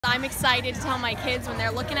I'm excited to tell my kids when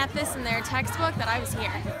they're looking at this in their textbook that I was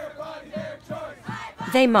here.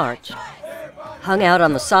 They marched, hung out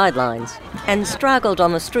on the sidelines, and straggled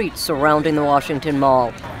on the streets surrounding the Washington Mall.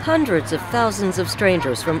 Hundreds of thousands of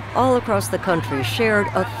strangers from all across the country shared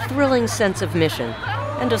a thrilling sense of mission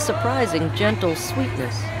and a surprising gentle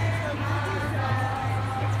sweetness.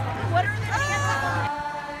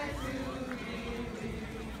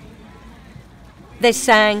 They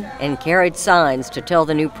sang and carried signs to tell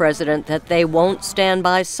the new president that they won't stand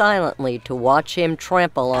by silently to watch him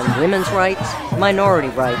trample on women's rights, minority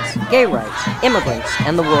rights, gay rights, immigrants,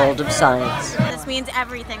 and the world of science. This means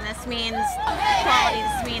everything. This means equality,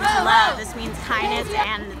 this means love, this means kindness,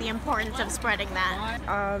 and the importance of spreading that.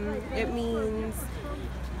 It means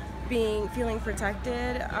feeling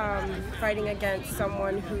protected, fighting against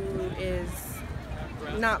someone who is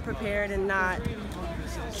not prepared and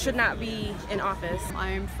should not be in office.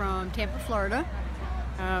 I'm from Tampa, Florida.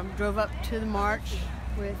 Drove up to the march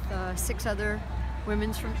with 6 other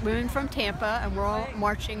women from Tampa, and we're all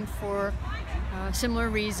marching for similar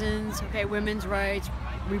reasons. Okay, women's rights,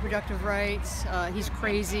 reproductive rights. He's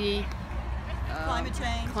crazy.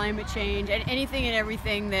 Climate change, and anything and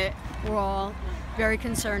everything that we're all very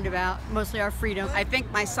concerned about. Mostly our freedom. I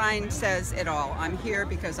think my sign says it all. I'm here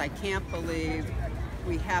because I can't believe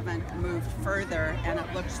we haven't moved further, and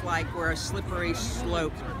it looks like we're a slippery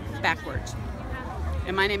slope backwards.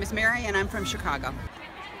 And my name is Mary, and I'm from Chicago.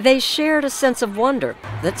 They shared a sense of wonder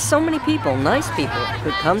that so many people, nice people,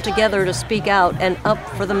 could come together to speak out and up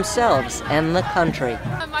for themselves and the country.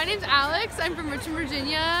 My name's Alex. I'm from Richmond,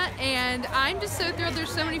 Virginia, and I'm just so thrilled there's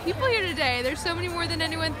so many people here today. There's so many more than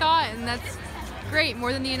anyone thought, and that's great,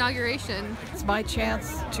 more than the inauguration. It's my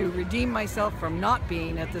chance to redeem myself from not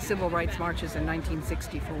being at the civil rights marches in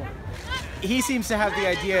 1964. He seems to have the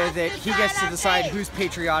idea that he gets to decide who's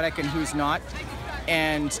patriotic and who's not,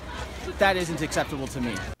 and that isn't acceptable to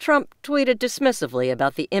me. Trump tweeted dismissively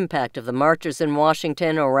about the impact of the marches in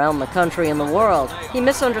Washington around the country and the world. He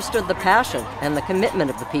misunderstood the passion and the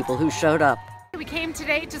commitment of the people who showed up. We came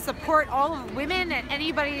today to support all of women and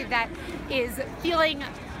anybody that is feeling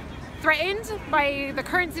threatened by the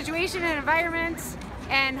current situation and environment,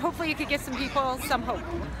 and hopefully you could give some people some hope.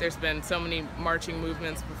 There's been so many marching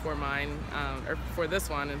movements before mine, or before this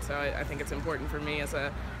one, and so I think it's important for me as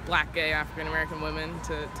a black, gay, African-American woman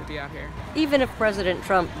to be out here. Even if President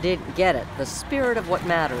Trump did get it, the spirit of what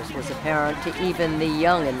matters was apparent to even the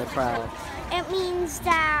young in the crowd. It means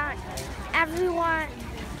that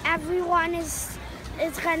everyone is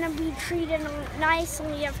going to be treated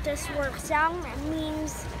nicely if this works out.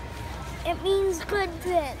 It means good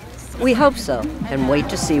things. We hope so, and wait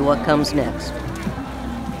to see what comes next.